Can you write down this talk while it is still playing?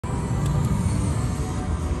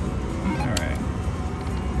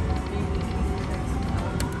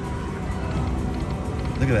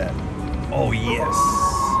at that. Oh, yes.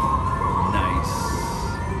 Nice.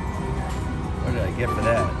 What did I get for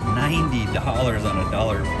that? $90 on a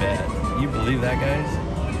dollar bet. Can you believe that, guys?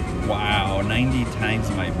 Wow, 90 times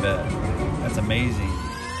my bet. That's amazing.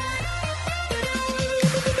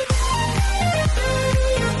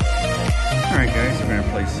 Alright guys, we're going to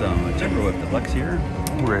play some Timberwolf Deluxe here.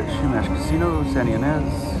 We're at Chumash Casino, San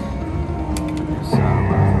Ynez.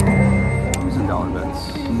 Do some dollar bets.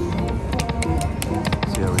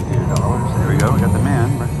 See how we do dollars. There we go, we got the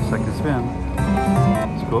man. Right for the second spin.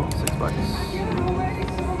 It's cool,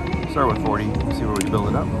 $6. Start with 40, see where we build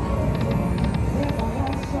it up.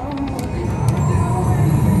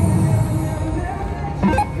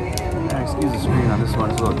 Excuse the screen on this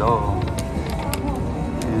one, it's a little dull.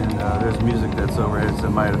 And there's music that's overhead, so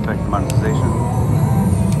it might affect the monetization.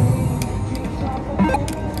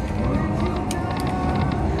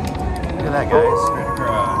 Look at that, guys. Straight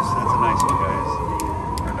across. That's a nice one, guys.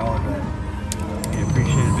 For a dollar bet. We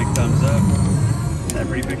appreciate a big thumbs up. Is that a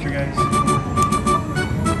pretty picture, guys?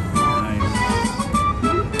 Nice.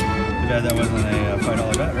 Too bad that wasn't a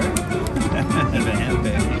 $5 bet, right? That'd have been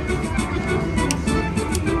Handpay.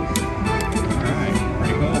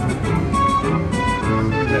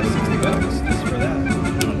 $60 just for that.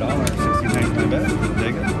 $1, 60 times my bet.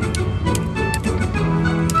 Take it.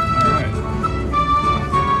 Alright.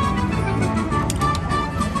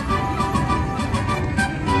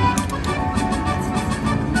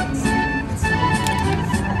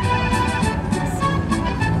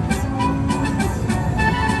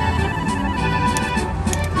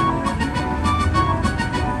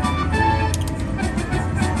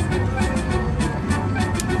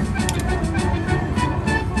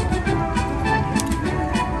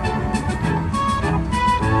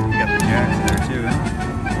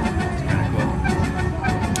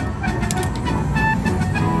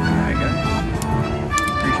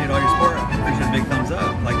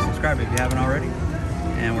 If you haven't already,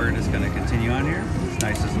 and we're just going to continue on here. It's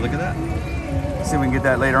nice just to look at that. Let's see if we can get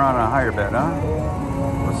that later on a higher bet, huh?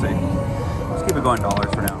 We'll see. Let's keep it going dollars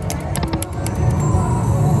for now.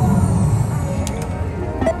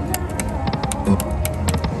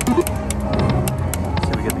 Let's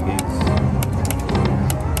see if we get the games.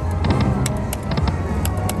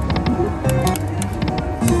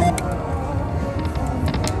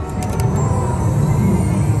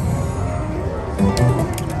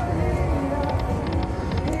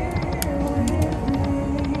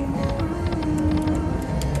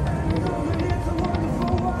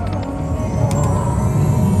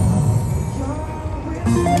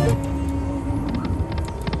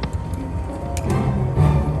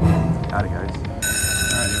 Got it, guys.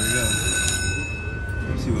 Alright, here we go.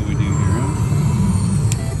 Let's see what we do here, huh?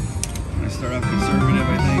 I'm going to start off conservative,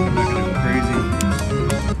 I think. I'm not going to go crazy. I'm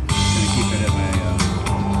going to keep it at my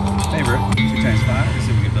favorite. 2 times 5. Let's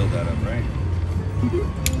see if we can build that up, right?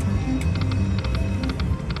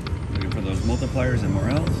 Looking for those multipliers and more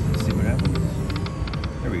else. Let's see what happens.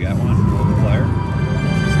 There we got one. Multiplier.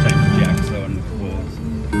 This time's Jack, so in Wolves.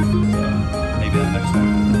 So maybe the next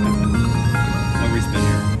one. No respin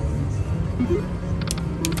here.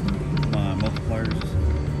 Come on, multipliers.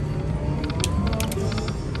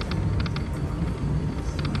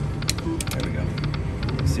 There we go.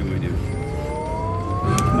 Let's see what we do.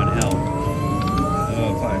 Come on, hell.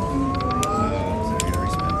 Oh, 5. Oh, so we got a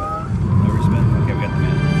respin. No respin. Okay, we got the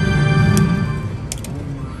man.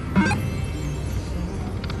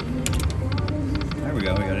 There we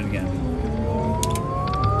go. We got it again.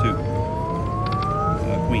 2.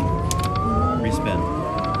 Queen. Respin.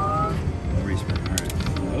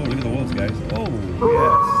 Look at the Wolves, guys. Oh,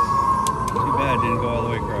 yes. Too bad it didn't go all the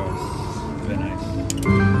way across. It's been nice.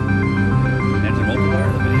 Imagine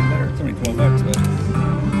multiplier, that'd be even better. It's only $12, but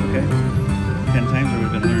okay. 10 times it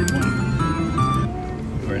would have been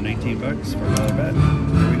 120. We're at $19 for a dollar bet.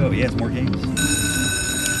 There we go. Yes, more games. We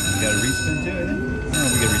got a respin too, I think. I don't know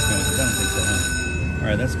if we get a respin with it. I don't think so, huh?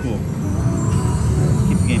 Alright, that's cool.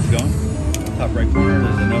 Keep the games going. Top right corner,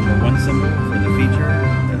 there's a number 1 symbol for the feature,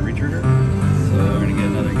 the retrigger. So we're going to get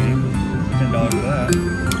another game. $10 for that.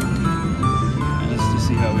 And let's just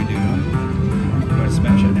see how we do. We're going to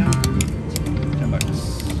smash it now. $10.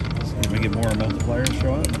 Let's see if we get more multipliers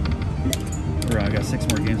show up. I got 6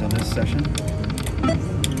 more games on this session.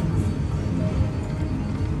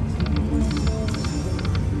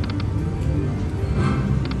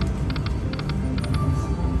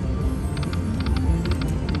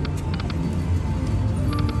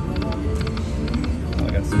 Oh, I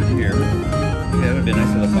got some here. Yeah, it would be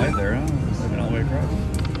nice with a 5 there, huh? Been all the way across.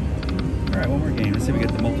 Alright, one more game. Let's see if we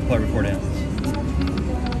get the multiplier before it ends.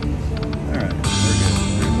 Alright, we're good.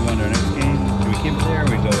 We're going to move on to our next game. Do we keep it there or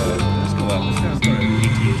we go let's go to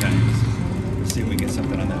 18 times. Let's see if we get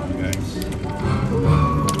something on that one, guys. Yeah,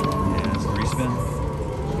 let's go respin.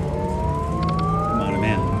 Come on,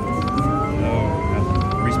 man. No, nothing.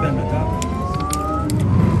 Respin on top.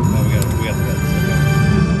 Oh, we got the bets. Okay.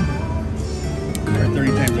 We're at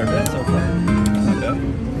 30 times our bet so far. That's not bad.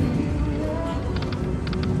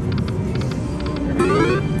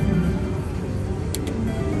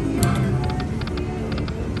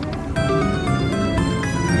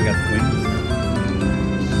 There we go.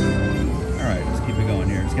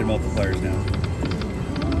 Let's get multipliers now.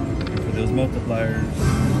 And for those multipliers,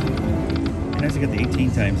 nice to get the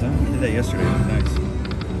 18 times, huh? I did that yesterday. It was nice.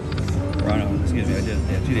 Or no, excuse me, I did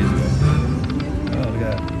it 2 days ago. Oh, look at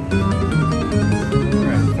that.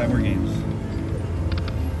 Alright, 5 more games.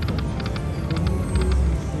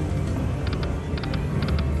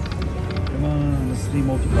 Come on, let's see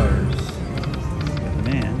multipliers. Got the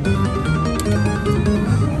man.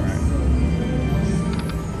 Alright.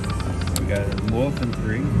 We got Wolf and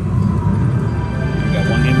 3. We got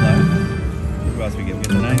 1 game left. Who else we get? We get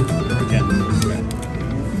the 9s or 10s. Okay.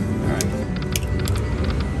 Alright.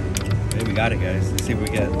 Okay, we got it, guys. Let's see what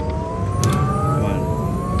we get. Come on.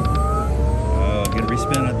 Get a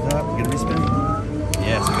respin at the top. Get a respin.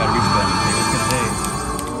 Yes, we got a respin. Maybe it's gonna pay.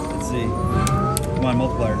 Let's see. Come on,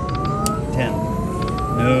 multiplier. 10.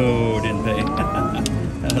 No, didn't pay.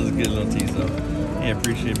 That was a good little tease, though. Hey, I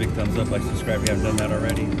appreciate it. Big thumbs up. Like, subscribe if you haven't done that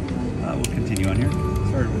already. We'll continue on here.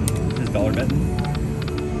 Start this dollar betting.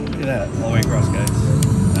 Look at that, all the way across, guys.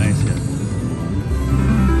 Nice hit.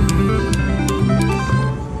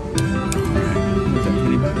 Alright, what's that,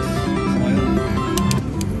 20 bucks? Something like that?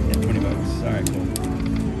 Yeah, 20 bucks. Alright, cool.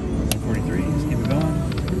 143, let's keep it going.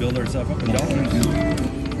 Build ourselves up in dollars.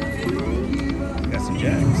 Got some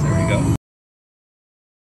jacks, there we go.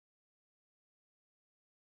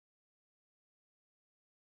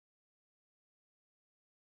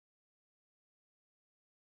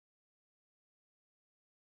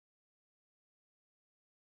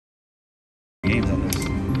 Games on this.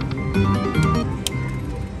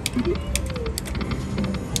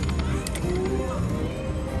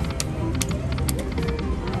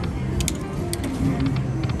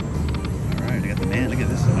 Alright, I got the man. Look at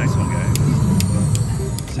this. A nice one, guys.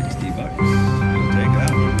 60 bucks. We'll take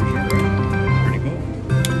that one for sure, right? Pretty cool.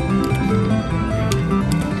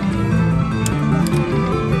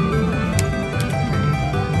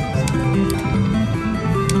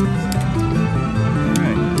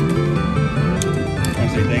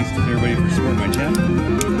 Say thanks to everybody for supporting my channel.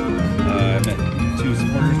 I met 2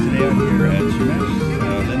 supporters today out here at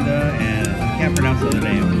Chumash, Linda, and I can't pronounce the other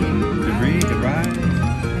name. Debray.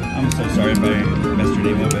 I'm so sorry if I messed your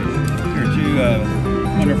name up, but here are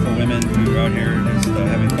 2 wonderful women who are out here just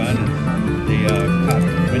having fun. And they caught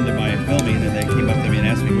wind of my filming, and they came up to me and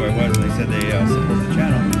asked me who I was, and they said they support the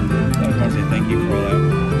channel. So I just want to say thank you for all that,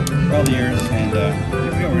 for all the years, and here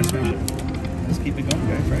we go, we're going to smash it. Let's keep it going,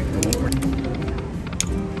 guys, right?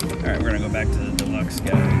 Alright, we're going to go back to the Deluxe,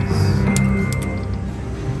 guys.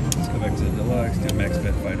 Let's go back to the Deluxe, do max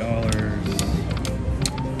bet $5.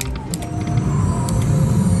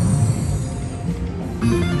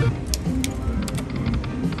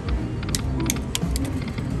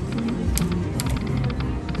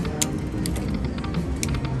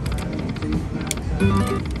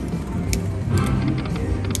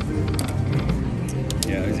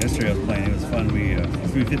 Yeah, yesterday I was playing, it was fun. We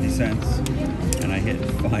threw 50 cents. And I hit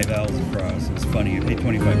 5 Owls across. It was funny. I paid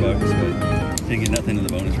 25 bucks, but didn't get nothing in the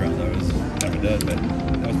bonus round. I was kind of a dud, but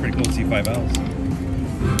that was pretty cool to see 5 Owls.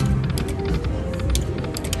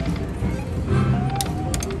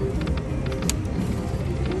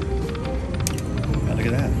 Oh, look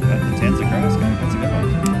at that. Got the 10s across, guys. That's a good one.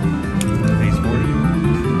 Base 40.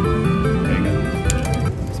 There you go.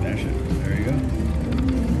 Smash it. There you go.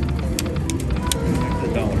 Back to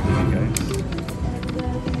the dollars again, guys.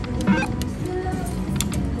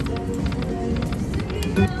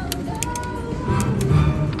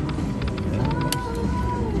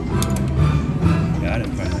 Got it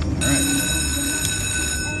finally. Alright.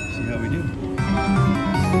 See how we do.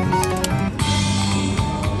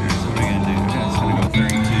 Alright, so what are we going to do? We're just going to go 32.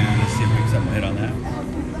 Let's see if we can something hit on that.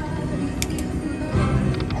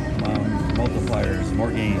 Come on, multipliers,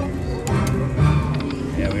 more games.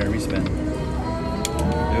 Yeah, we got to respin.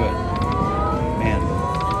 Do it. Man.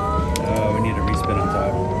 Oh, we need a respin on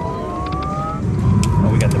top. Oh,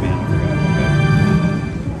 we got the man.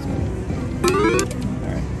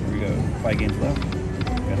 Alright, here we go. 5 games left.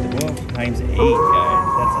 Got the Wolf times 8, guys.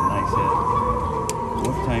 That's a nice hit.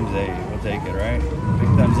 Wolf times 8. We'll take it, right? Big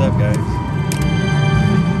thumbs up, guys.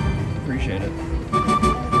 Appreciate it.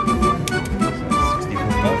 So 64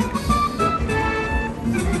 bucks.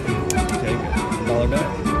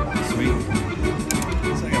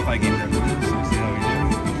 5 games after this. Let's see how we do.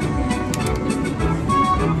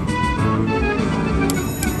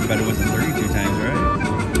 But it wasn't 32 times, right?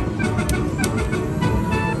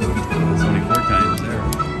 It's only 4 times there.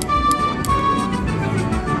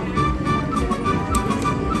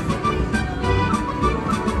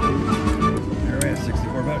 Alright,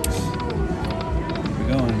 64 bucks. Keep it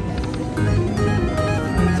going.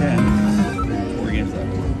 10. 4 games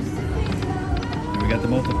left. And we got the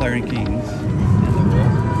multiplier and kings in the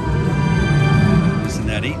roll. Missing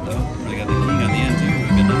that 8 though. Really got the king on the end too.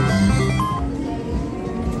 Good nice.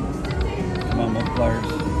 Come on, multipliers.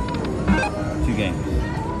 2 games.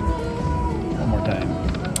 One more time.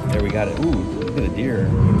 There we got it. Ooh, look at the deer.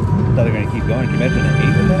 Thought they were going to keep going. Can you imagine an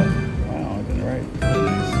 8 with that? Wow, I got it right.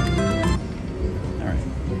 Really nice. Alright.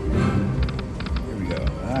 Here we go.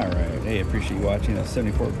 Alright. Hey, appreciate you watching. That's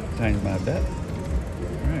 74 times my bet.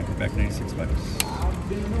 Alright, we're back to 96 bucks.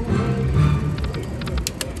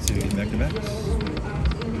 Let's see if we get back to backs.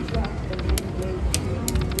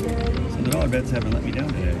 Some dollar bets haven't let me down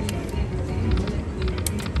today.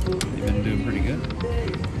 They've been doing pretty good.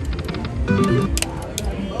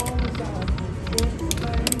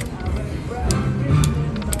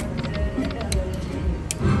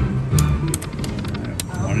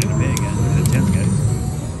 Wanting to pay again. Look at the 10s, guys.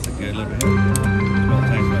 That's a good little hit. 12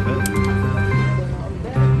 times my bet.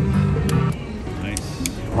 Nice.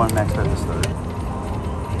 One max bet this third.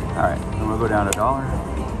 Alright, then we'll go down to $1.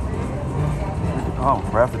 Oh,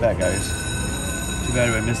 right off the bat, guys. Too bad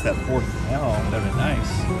I missed that 4th L. That would have been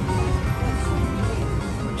nice.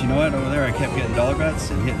 But you know what? Over there, I kept getting dollar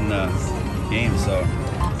bets and hitting the games, so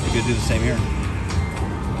we could do the same here.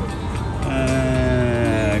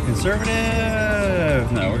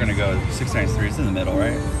 Conservative. No, we're gonna go 6 times 3. It's in the middle,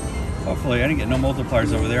 right? Hopefully, I didn't get no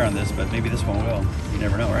multipliers over there on this, but maybe this one will. You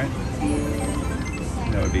never know, right?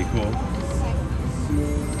 That would be cool.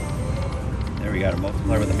 There we got a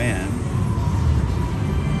multiplier with a man.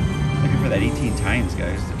 Looking for that 18 times,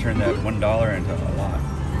 guys, to turn that $1 into a lot.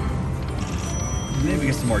 Maybe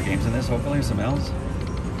get some more games in this, hopefully, some L's.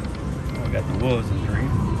 Oh, we got the Wolves in 3.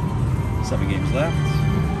 7 games left.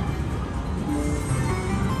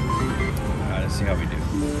 Alright, let's see how we do.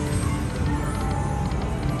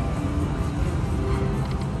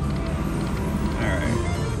 Alright.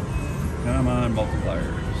 Come on,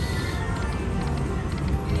 multipliers.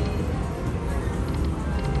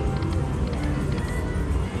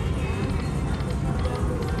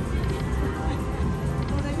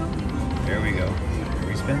 There we go.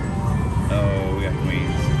 Respin. Oh, we got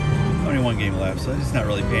queens. Only 1 game left, so it's not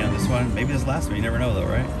really paying on this one. Maybe this last one, you never know though,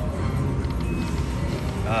 right?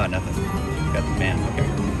 Ah, nothing. Got the man, okay.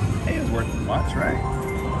 Hey, it was worth the watch, right?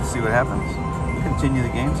 Let's see what happens. Continue the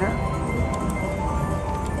games here.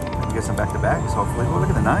 We can get some back-to-backs, hopefully. Oh, look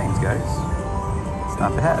at the 9s, guys. It's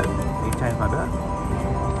not bad. 8 times my bet.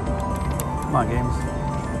 Come on, games.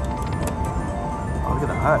 Oh, look at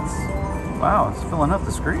the huts. Wow, it's filling up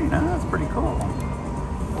the screen, huh? That's pretty cool.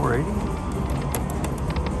 480.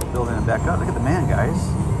 Building it back up. Look at the man, guys.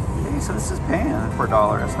 Hey, so this is paying for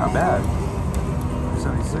 $1. That's not bad.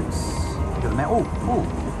 76. Look at the man. Oh, oh,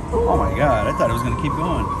 oh my God! I thought it was going to keep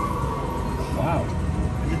going. Wow,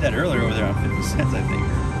 I did that earlier over there on 50 cents, I think,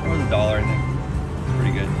 or $1, I think.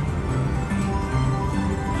 Pretty good.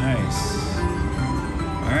 Nice.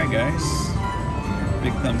 All right, guys.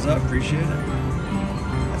 Big thumbs up. Appreciate it.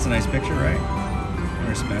 That's a nice picture, right? I'm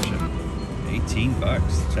gonna smash it. 18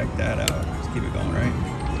 bucks. Check that out. Let's keep it going, right?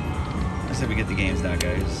 I said we get the games now,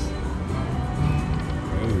 guys.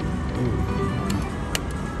 Ooh, ooh.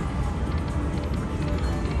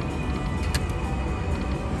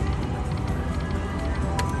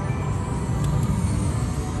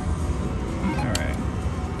 All right.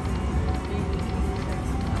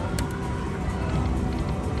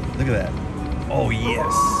 Look at that. Oh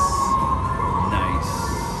yes.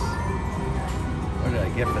 What did I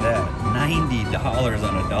get for that? $90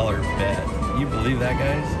 on a $1 bet. Can you believe that,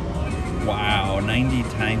 guys? Wow, 90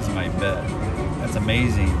 times my bet. That's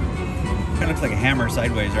amazing. Kind of looks like a hammer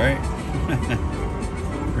sideways, right?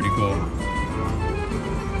 Pretty cool.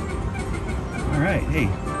 All right, hey,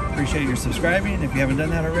 appreciate your subscribing if you haven't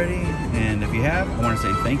done that already. And if you have, I want to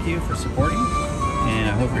say thank you for supporting. And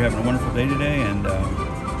I hope you're having a wonderful day today, and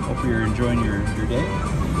hope you're enjoying your day.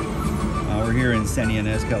 We're here in Santa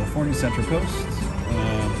Ynez, California, Central Coast.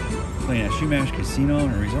 Playing at Chumash Casino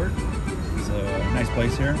and Resort. It's a nice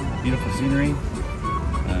place here, beautiful scenery.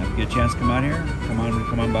 If you get a chance to come out here, come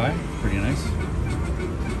on by. Pretty nice.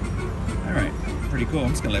 All right, pretty cool. I'm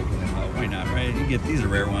just gonna let why not, right? You get these are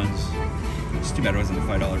rare ones. It's too bad it wasn't a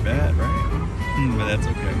 $5 bet, right? But that's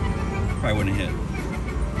okay. Probably wouldn't hit.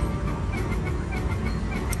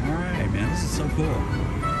 This is so cool.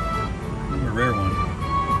 A rare one.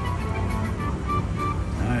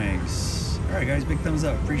 Nice. Alright guys, big thumbs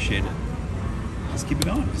up. Appreciate it. Let's keep it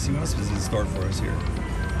going. Let's see what else is in store for us here.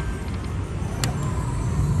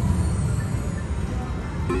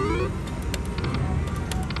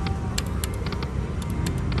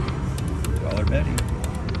 $1 betting.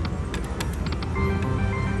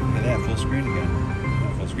 Look at that, full screen again.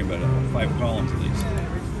 Not full screen, but 5 columns at least.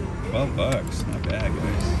 $12. Not bad,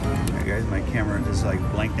 guys. Alright guys, my camera just like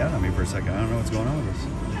blanked out on me for a second. I don't know what's going on with this.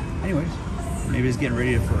 Anyways, maybe it's getting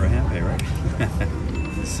ready for a Handpay, right?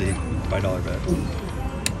 Let's see. $5 bet. A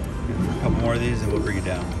couple more of these and we'll bring it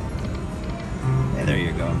down. Hey, there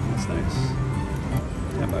you go. That's nice.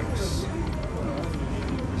 $10.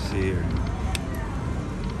 Let's see here.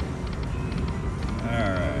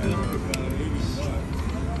 Alright.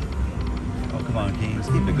 Oh, come on, Kings.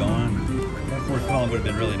 Keep it going. That 4th column would have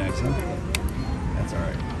been really nice, huh? That's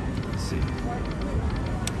alright. Let's see.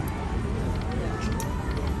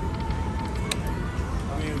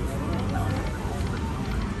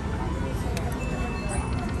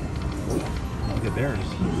 Look at bears.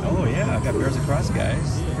 Oh, yeah. I got bears across,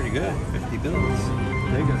 guys. Pretty good. 50 bills.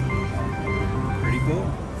 There you go. Pretty cool.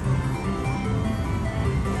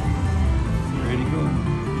 Pretty cool.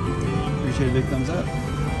 Appreciate a big thumbs up.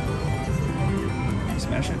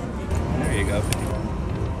 Smash it. There you go. 50.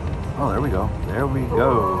 Oh, there we go. There we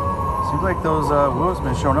go. Seems like those Wolves have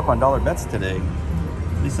been showing up on dollar bets today.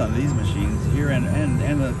 At least on these machines here and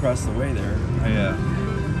across the way there. I had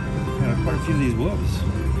quite a few of these Wolves.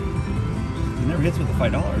 It never hits with the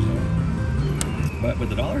 $5 though. But with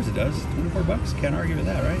the dollars it does. $24. Can't argue with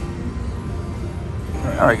that, right?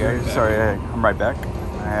 Alright guys, sorry, I'm right back.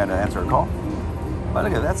 I had to answer a call. But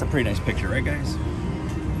look at that, that's a pretty nice picture, right guys?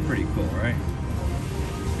 Pretty cool, right?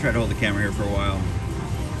 Try to hold the camera here for a while.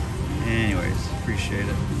 Anyways, appreciate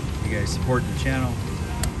it. You guys supporting the channel.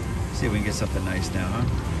 See if we can get something nice now, huh?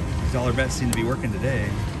 These dollar bets seem to be working today.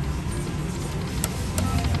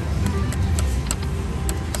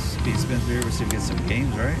 Speed spin through, we'll see if we get some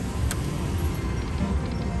games, right?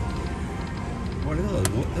 What are those?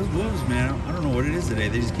 Those Wolves, man, I don't know what it is today.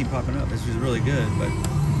 They just keep popping up. This was really good, but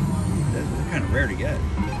they're kind of rare to get.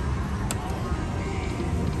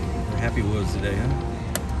 We're happy Wolves today, huh?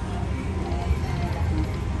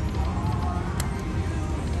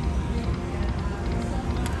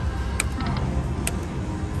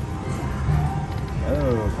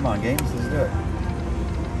 Oh, come on, games, let's do it.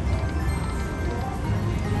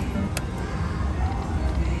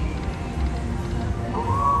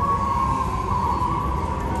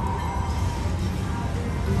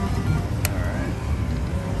 Alright.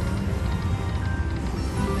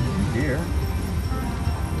 Deer.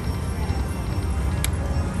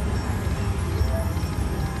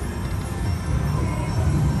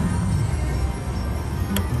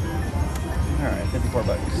 Alright,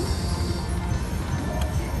 $54.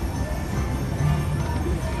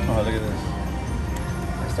 Oh, look at this.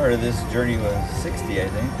 I started this journey with 60, I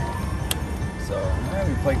think. So,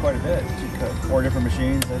 we played quite a bit. 4 different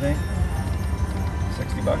machines, I think.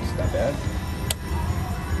 $60, not bad.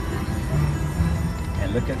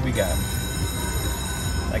 And look at what we got.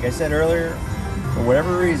 Like I said earlier, for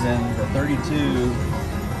whatever reason, the 32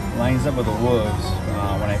 lines up with the Wolves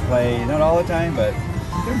when I play. Not all the time, but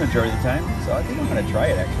the majority of the time. So I think I'm going to try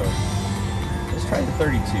it, actually. Let's try the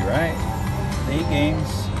 32, right? 8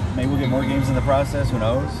 games. Maybe we'll get more games in the process, who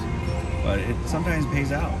knows? But it sometimes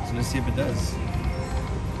pays out, so let's see if it does.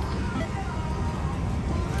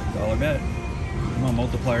 $1 bet. Come on,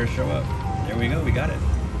 multipliers show up. There we go, we got it.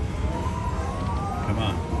 Come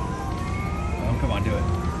on. Oh, come on, do it.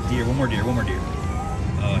 Deer, one more deer, one more deer.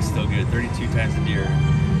 Oh, it's still good. 32 times the deer.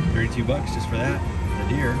 $32 just for that. The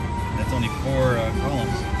deer. That's only 4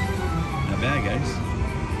 columns. Not bad, guys.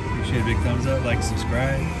 Appreciate a big thumbs up, like,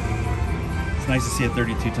 subscribe. It's nice to see it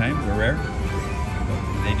 32 times. They're rare.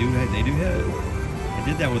 But they do hit. I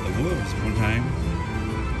did that with the Wolves one time.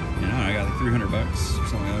 You know, I got like $300 or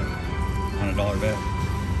something like that on a $1 bet.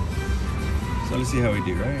 So let's see how we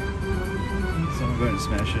do, right? So I'm going to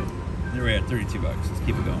smash it. There we are, $32. Let's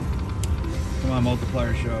keep it going. Come on,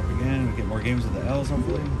 multiplier show up again. We get more games with the L's,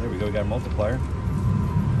 hopefully. There we go. We got a multiplier.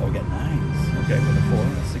 Oh, we got 9s. Okay, with a 4,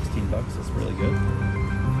 that's $16. That's really good.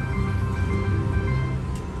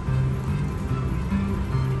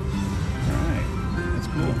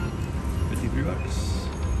 Cool. $53.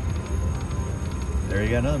 There you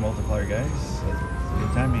got another multiplier, guys. That's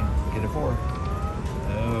good timing. Get a 4.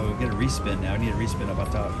 Oh, get a respin now. I need a respin up on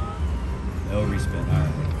top. No respin.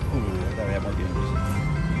 Alright. Oh, I thought we had more games.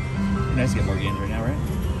 Nice to get more games right now, right?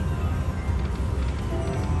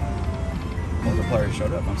 multiplier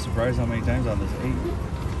showed up. I'm surprised how many times on this 8.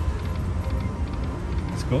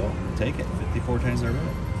 It's cool. Take it. 54 times our bet.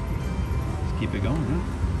 Let's keep it going, huh?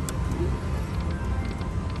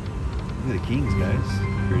 Look at the kings, guys.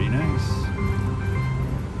 Pretty nice.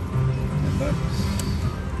 $10.